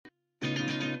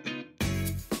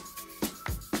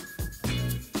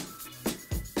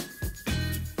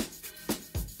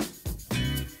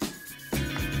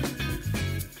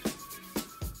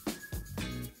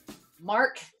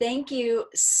Mark, thank you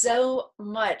so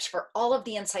much for all of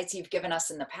the insights you've given us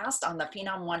in the past on the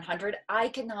Phenom 100. I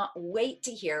cannot wait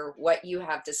to hear what you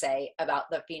have to say about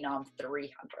the Phenom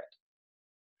 300.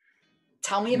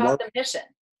 Tell me about the mission.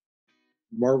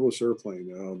 Marvelous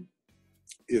airplane.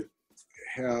 It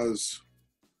has,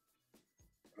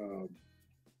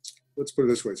 let's put it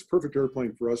this way, it's a perfect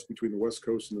airplane for us between the West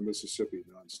Coast and the Mississippi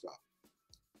nonstop.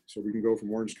 So we can go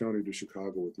from Orange County to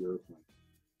Chicago with the airplane.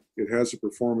 It has a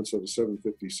performance of a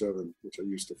 757, which I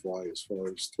used to fly as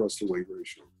far as thrust to weight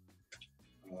ratio.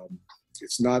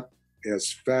 It's not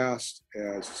as fast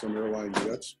as some airline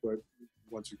jets, but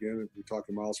once again, if we're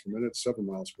talking miles per minute, 7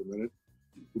 miles per minute.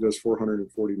 It does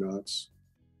 440 knots,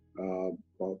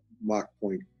 about Mach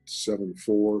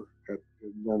 0.74 at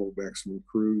normal maximum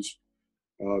cruise.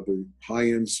 The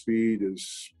high-end speed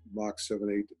is Mach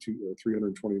 7.8 to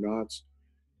 320 knots.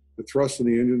 The thrust in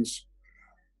the engines,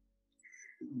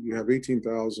 you have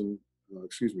 18,000, the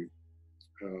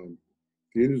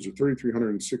engines are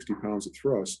 3,360 pounds of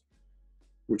thrust,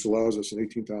 which allows us an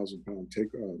 18,000 pound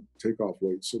takeoff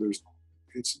weight. So the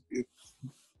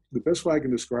best way I can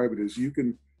describe it is you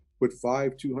can put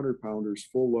 5 200-pounders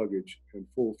full luggage and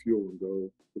full fuel and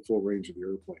go the full range of the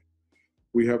airplane.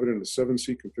 We have it in a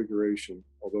 7-seat configuration,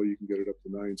 although you can get it up to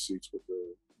 9 seats with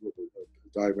a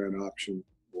divan option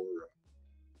or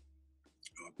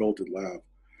a belted lav.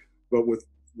 But with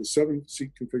the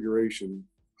 7-seat configuration,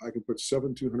 I can put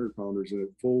 7 200-pounders in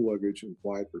it, full luggage, and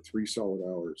fly it for 3 solid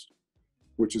hours,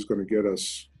 which is going to get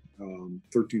us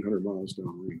 1,300 miles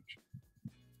downrange.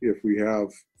 If we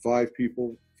have 5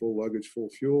 people, full luggage, full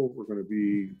fuel, we're going to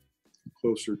be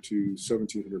closer to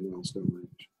 1,700 miles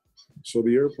downrange. So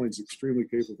the airplane's extremely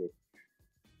capable.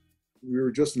 We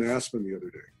were just in Aspen the other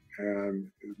day,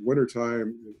 and in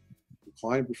wintertime, the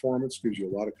climb performance gives you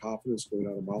a lot of confidence going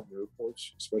out of mountain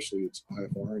airports, especially it's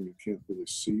IFR and you can't really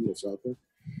see what's out there.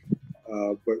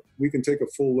 But we can take a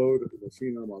full load of the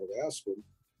Phenom out of Aspen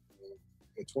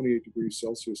at 28 degrees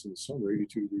Celsius in the summer,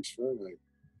 82 degrees Fahrenheit,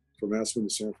 from Aspen to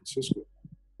San Francisco.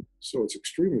 So it's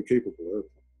extremely capable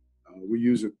airplane. We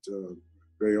use it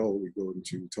Vail. We go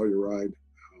into Telluride.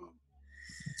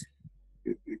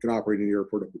 It can operate in the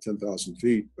airport up to 10,000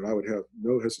 feet, but I would have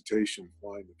no hesitation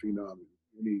flying the Phenom in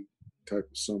any type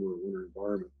of summer or winter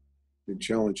environment in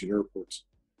challenging airports.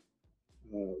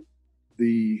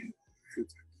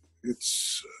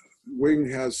 Its wing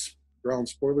has ground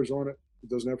spoilers on it. It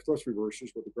doesn't have thrust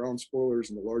reversers, but the ground spoilers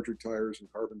and the larger tires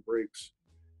and carbon brakes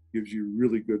gives you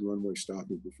really good runway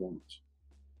stopping performance.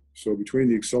 So between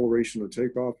the acceleration and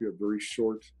takeoff, you have very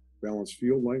short balanced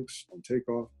field lengths on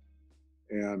takeoff,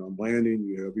 and on landing,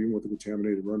 you have, even with a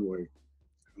contaminated runway,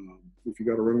 if you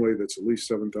got a runway that's at least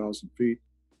 7,000 feet,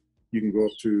 you can go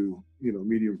up to,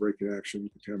 medium braking action,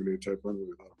 contaminated type runway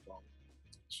without a problem.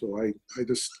 So I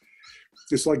just,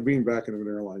 it's like being back in an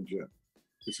airline jet.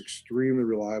 It's extremely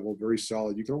reliable, very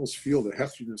solid. You can almost feel the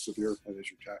heftiness of the airplane as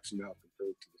you're taxiing out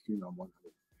compared to the Phenom 100,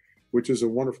 which is a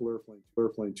wonderful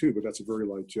airplane too, but that's a very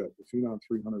light jet. The Phenom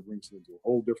 300 brings it into a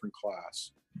whole different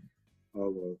class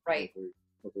of a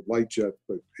light jet,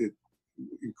 but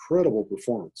incredible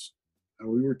performance. And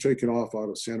we were taking off out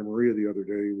of Santa Maria the other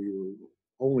day. We were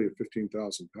only at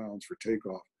 15,000 pounds for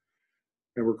takeoff,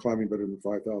 and we're climbing better than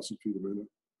 5,000 feet a minute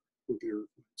with the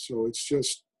airplane. So it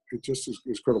just is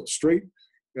incredible. Straight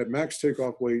at max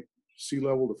takeoff weight, sea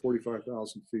level to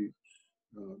 45,000 feet,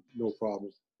 no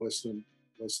problem. Less than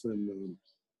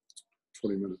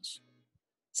 20 minutes.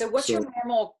 So what's your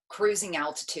normal cruising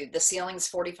altitude? The ceiling's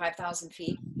 45,000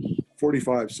 feet?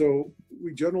 45. So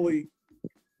we generally,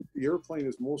 the airplane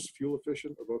is most fuel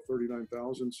efficient, above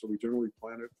 39,000. So we generally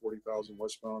plan it 40,000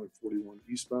 westbound and 41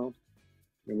 eastbound.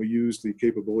 And we use the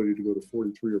capability to go to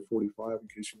 43 or 45 in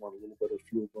case you want a little better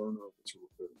fuel burn or if it's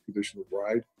a condition of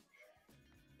ride.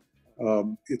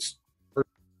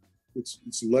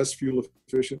 It's less fuel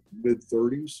efficient, mid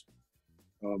 30s.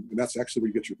 And that's actually where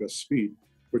you get your best speed,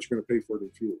 but you're going to pay for it in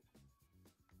fuel.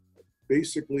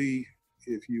 Basically,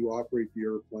 if you operate the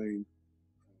airplane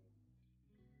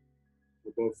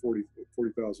above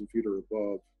 40,000 feet or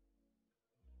above,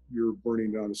 you're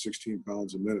burning down to 16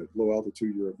 pounds a minute. Low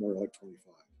altitude, you're at more like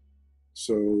 25.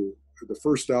 So the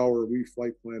first hour, we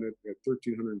flight plan it at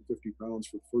 1,350 pounds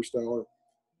for the first hour,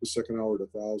 the second hour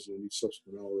at 1,000, and each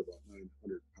subsequent hour about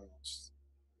 900 pounds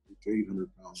to 800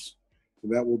 pounds.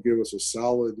 And that will give us a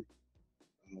solid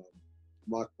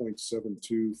Mach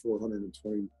 0.72,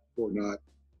 424 knot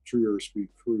true airspeed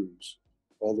cruise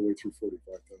all the way through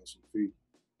 45,000 feet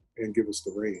and give us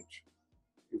the range.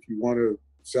 If you want to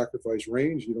sacrifice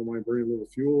range, you don't mind burning a little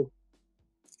fuel,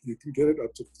 you can get it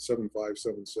up to 7.5,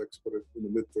 7.6, put it in the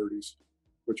mid 30s,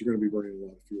 but you're going to be burning a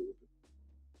lot of fuel with it.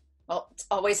 Well, it's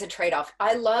always a trade-off.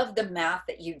 I love the math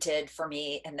that you did for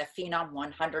me in the Phenom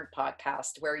 100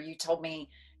 podcast, where you told me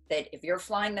that if you're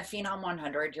flying the Phenom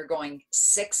 100, you're going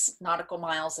 6 nautical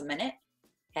miles a minute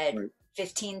at Right.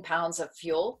 15 pounds of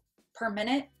fuel per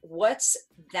minute. What's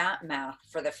that math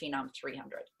for the Phenom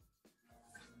 300?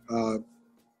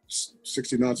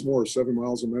 60 knots more, 7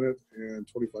 miles a minute, and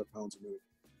 25 pounds a minute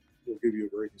will give you a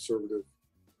very conservative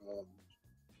um,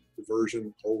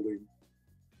 diversion holding,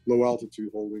 low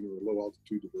altitude holding, or low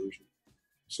altitude diversion.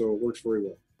 So it works very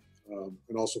well,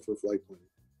 and also for flight planning.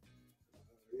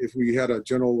 If we had a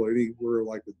general anywhere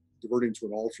like diverting to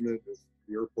an alternate, if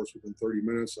the airport's within 30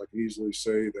 minutes, I can easily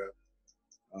say that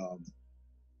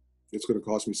it's going to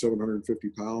cost me 750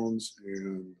 pounds,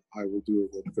 and I will do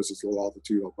it because it's low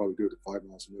altitude. I'll probably do it at 5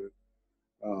 miles a minute.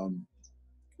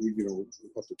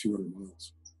 Up to 200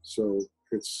 miles. So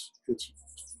it's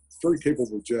very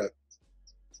capable jet.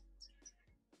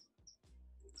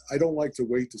 I don't like to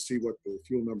wait to see what the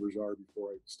fuel numbers are before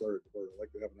I start a divert. I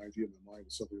like to have an idea in my mind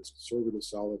of something that's conservative,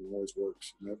 solid, and always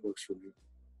works, and that works for me.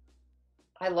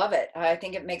 I love it. I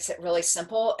think it makes it really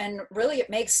simple, and really it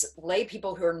makes lay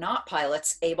people who are not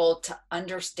pilots able to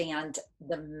understand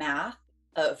the math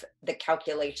of the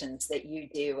calculations that you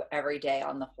do every day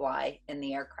on the fly in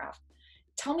the aircraft.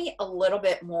 Tell me a little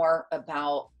bit more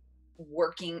about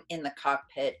working in the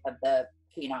cockpit of the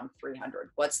Phenom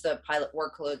 300. What's the pilot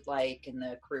workload like and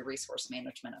the crew resource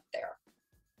management up there?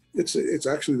 It's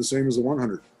actually the same as the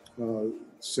 100.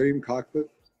 Same cockpit,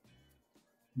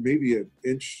 maybe an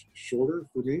inch shorter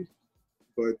for me,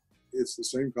 but it's the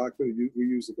same cockpit. We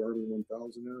use the Garmin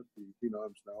 1000 there. The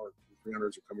Phenoms now, the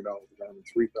 300s are coming out with the Garmin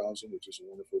 3000, which is a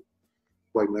wonderful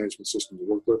flight management system to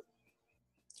work with.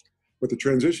 But the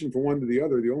transition from one to the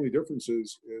other, the only difference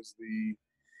is the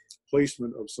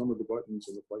placement of some of the buttons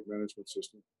in the flight management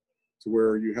system, to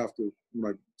where you have to,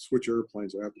 when I switch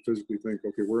airplanes, I have to physically think,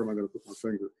 okay, where am I going to put my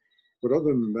finger? But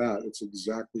other than that, it's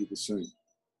exactly the same.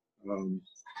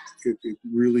 It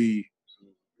really,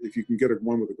 if you can get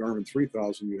one with a Garmin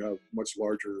 3000, you have much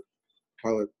larger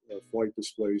pilot flight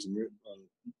displays and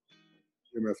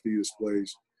MFD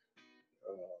displays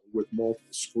with multiple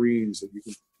screens that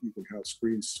you can have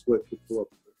screens split to pull up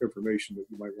information that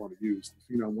you might want to use.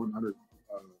 The Phenom 100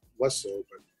 less so,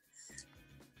 but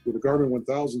with the Garmin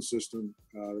 1000 system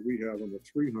that we have on the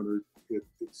 300,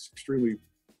 it's extremely,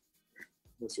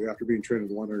 let's say, after being trained in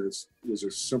the 100, it was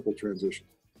a simple transition.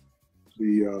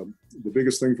 The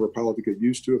biggest thing for a pilot to get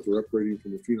used to if they're upgrading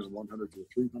from the Phenom 100 to the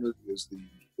 300 is the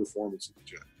performance of the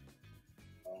jet.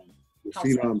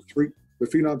 The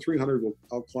Phenom 300 will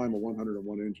outclimb a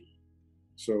 101 engine.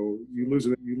 So you lose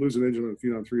an engine on a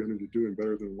Phenom 300, you're doing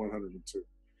better than 102.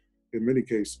 In many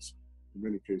cases,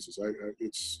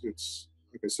 it's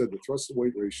like I said, the thrust to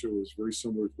weight ratio is very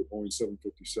similar to the Boeing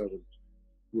 757,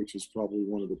 which is probably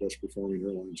one of the best performing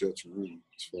airline jets around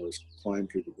as far as climb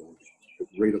capability,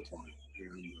 rate of climb,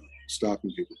 and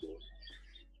stopping capability.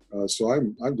 So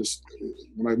I'm just,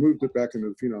 when I moved it back into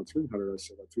the Phenom 300, I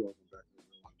said I feel like I'm back in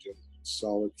the airline jet. It's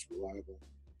solid, it's reliable.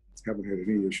 Haven't had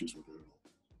any issues with it at all.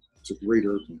 It's a great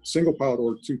airplane, single pilot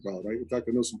or two pilot. In fact,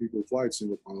 I know some people who fly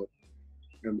single pilot,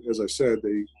 and as I said,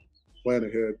 they plan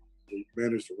ahead, they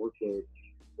manage their workload,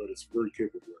 but it's very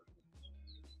capable.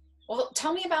 Well,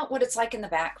 tell me about what it's like in the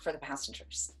back for the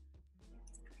passengers.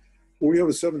 Well, we have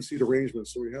a 7-seat arrangement,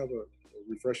 so we have a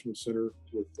refreshment center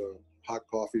with hot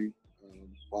coffee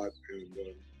pot,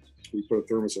 and we put a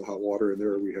thermos of hot water in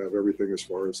there. We have everything as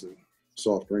far as the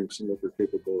soft drinks and liquor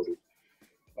capability.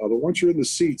 But once you're in the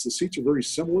seats are very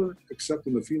similar, except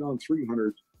in the Phenom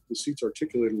 300, the seats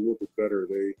articulate a little bit better.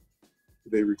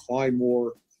 They recline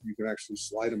more. You can actually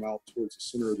slide them out towards the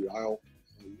center of the aisle.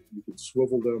 You can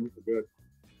swivel them a bit.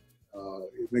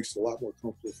 It makes it a lot more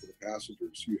comfortable for the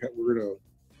passengers. We're in a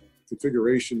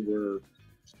configuration where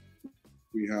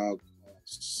we have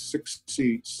 6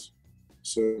 seats.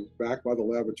 So back by the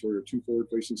lavatory are 2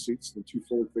 forward-facing seats, and 2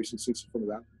 forward-facing seats in front of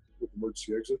that with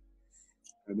emergency exit,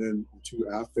 and then 2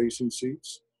 aft-facing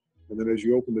seats. And then as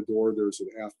you open the door, there's an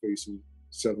aft-facing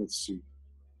 7th seat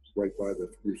right by the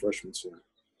refreshment center.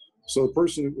 So the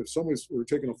person, if we're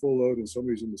taking a full load and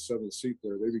somebody's in the 7th seat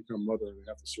there, they become mother and they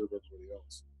have to serve everybody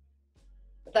else.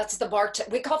 That's the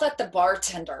we call that the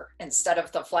bartender instead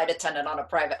of the flight attendant on a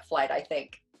private flight, I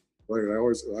think. Right. I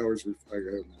always I don't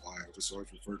know why, I just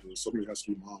always refer to it as somebody has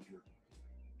to be mom here,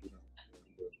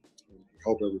 and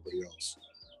help everybody else.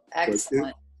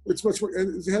 Excellent. It's much more,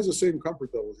 and it has the same comfort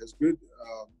level. It has good,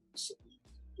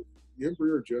 the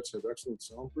Embraer jets have excellent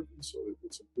soundproofing, so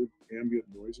it's a good ambient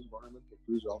noise environment at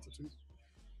cruise altitude.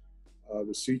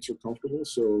 The seats are comfortable,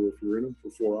 so if you're in them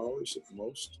for 4 hours at the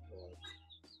most,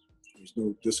 there's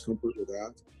no discomfort with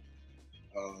that.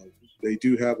 They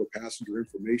do have a passenger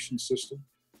information system,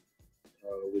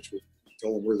 which will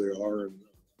tell them where they are and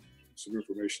some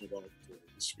information about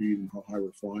the speed and how high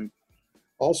we're flying.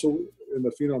 Also, in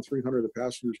the Phenom 300, the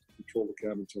passengers can control the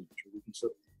cabin temperature. We can set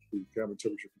the cabin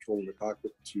temperature control in the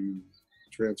cockpit to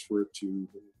transfer it to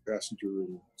the passenger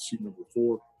in seat number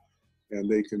 4, and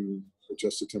they can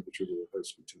adjust the temperature to their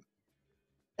heart's content.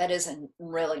 That is a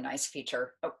really nice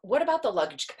feature. What about the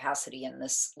luggage capacity in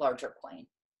this larger plane?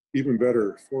 Even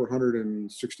better,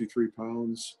 463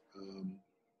 pounds.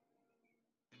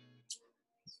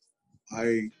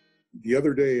 The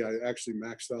other day, I actually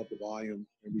maxed out the volume,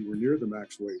 and we were near the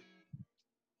max weight.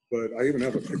 But I even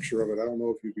have a picture of it. I don't know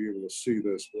if you'd be able to see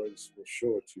this, but I just will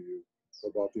show it to you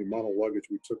about the amount of luggage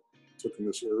we took in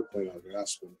this airplane out of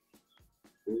Aspen.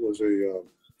 It was a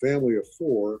family of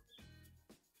 4,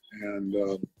 and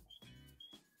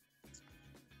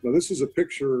now this is a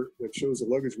picture that shows the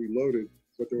luggage we loaded,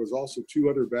 but there was also 2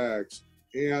 other bags,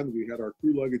 and we had our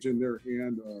crew luggage in there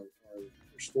and our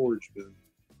storage bin.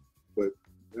 But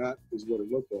that is what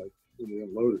it looked like when we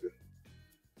unloaded it.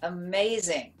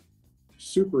 Amazing.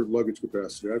 Super luggage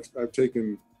capacity. I've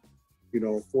taken,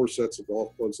 4 sets of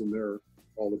golf clubs in there,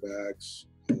 all the bags.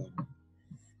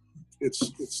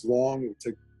 It's long. It'll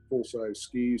take full-size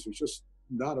skis. There's just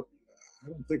not I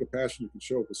don't think a passenger can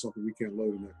show up with something we can't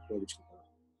load in that luggage compartment.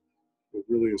 It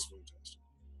really is fantastic.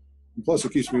 And plus,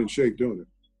 it keeps me in shape doing it.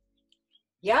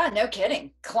 Yeah, no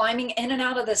kidding. Climbing in and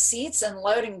out of the seats and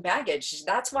loading baggage.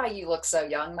 That's why you look so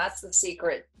young. That's the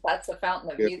secret. That's the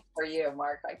fountain of youth for you,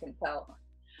 Mark, I can tell.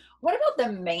 What about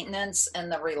the maintenance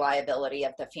and the reliability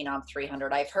of the Phenom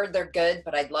 300? I've heard they're good,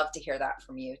 but I'd love to hear that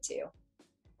from you too.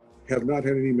 Have not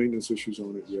had any maintenance issues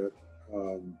on it yet.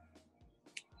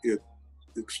 It's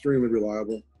extremely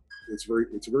reliable. It's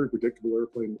a very predictable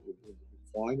airplane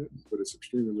flying it, but it's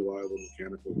extremely reliable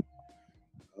mechanically.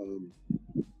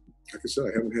 Like I said,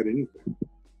 I haven't had anything.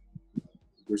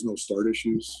 There's no start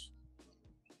issues.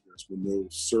 There's been no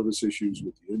service issues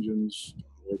with the engines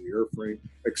or the airframe,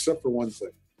 except for one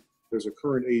thing. There's a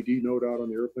current AD note out on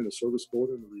the airplane, a service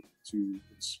bulletin to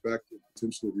inspect and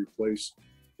potentially replace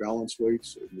balance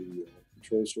weights in the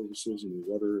control surfaces and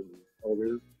the rudder and the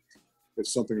elevator.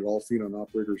 It's something that all Phenom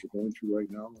operators are going through right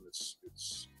now, and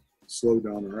it's slowed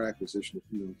down our acquisition of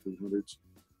Phenom 300s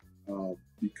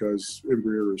because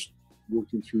Embraer is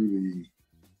working through the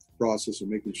process of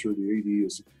making sure the AD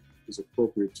is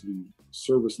appropriate to the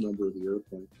service number of the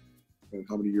airplane and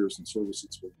how many years in service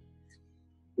it's been.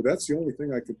 But that's the only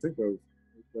thing I could think of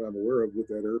that I'm aware of with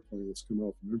that airplane that's come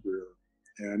out from Embraer.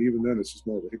 And even then, it's just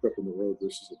more of a hiccup in the road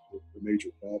versus a major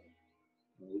problem.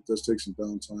 It does take some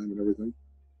downtime and everything.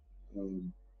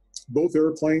 Both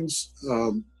airplanes,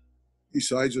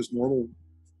 besides just normal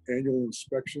annual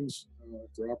inspections,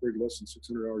 if they're operating less than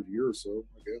 600 hours a year or so,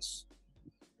 I guess,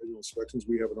 annual inspections,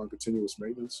 we have it on continuous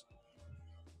maintenance.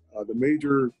 The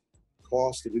major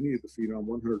cost of any of the Phenom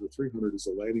 100 or 300 is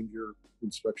a landing gear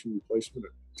inspection replacement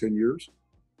at 10 years.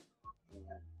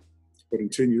 But in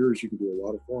 10 years, you can do a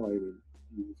lot of flying, and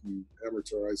if you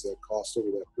amortize that cost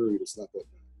over that period, it's not that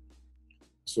bad.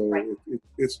 So right.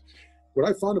 It's what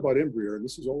I found about Embraer, and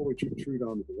this is all the way true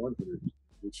down to the 100,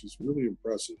 which is really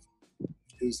impressive,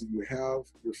 is that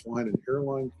you're flying an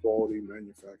airline quality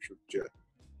manufactured jet.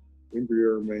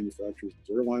 Embraer manufactures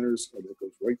airliners, and it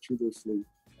goes right through their fleet,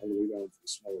 all the way down to the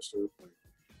smallest airplane.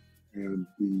 And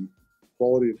the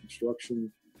quality of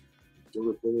construction,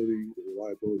 durability, the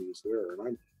reliability is there.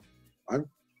 And I'm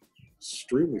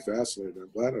extremely fascinated.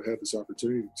 I'm glad I had this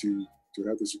opportunity to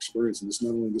have this experience, and this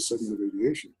not only in this segment of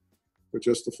aviation, but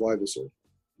just to fly this airplane.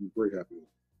 I'm very happy with it.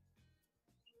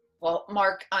 Well,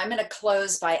 Mark, I'm going to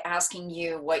close by asking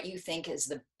you what you think is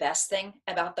the best thing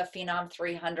about the Phenom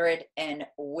 300 and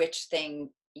which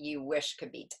thing you wish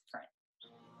could be different.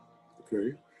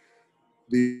 Okay.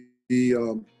 The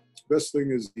best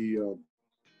thing is the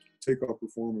takeoff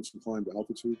performance and climb to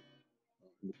altitude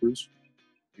in the cruise.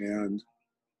 And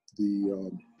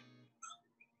the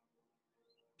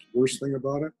worst thing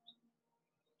about it,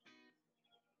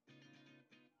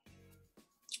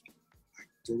 I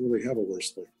don't really have a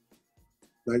worst thing.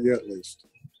 Not yet, at least.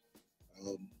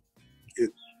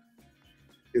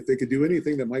 If they could do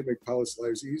anything that might make pilots'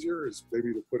 lives easier, is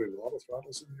maybe to put in auto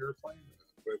throttles in the airplane.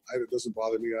 But it doesn't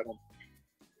bother me.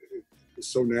 It's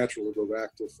so natural to go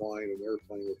back to flying an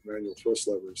airplane with manual thrust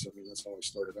levers. I mean, that's how I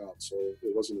started out. So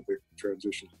it wasn't a big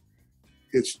transition.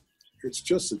 It's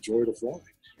just a joy to fly.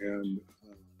 And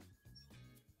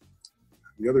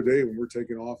the other day when we're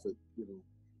taking off at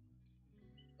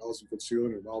 1,000-foot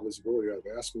ceiling and mile visibility out of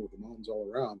Aspen with the mountains all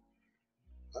around,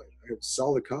 I have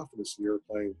solid confidence in the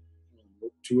airplane,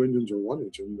 2 engines or 1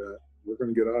 engine, that we're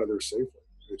going to get out of there safely.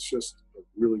 It's just a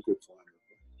really good flying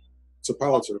airplane. It's a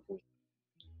pilot's airplane.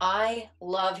 I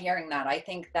love hearing that. I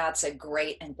think that's a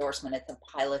great endorsement. It's a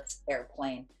pilot's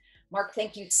airplane. Mark,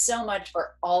 thank you so much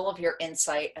for all of your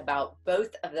insight about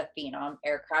both of the Phenom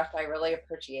aircraft. I really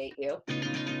appreciate you.